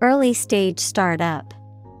 Early stage startup.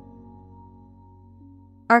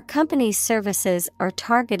 Our company's services are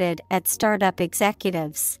targeted at startup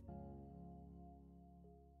executives.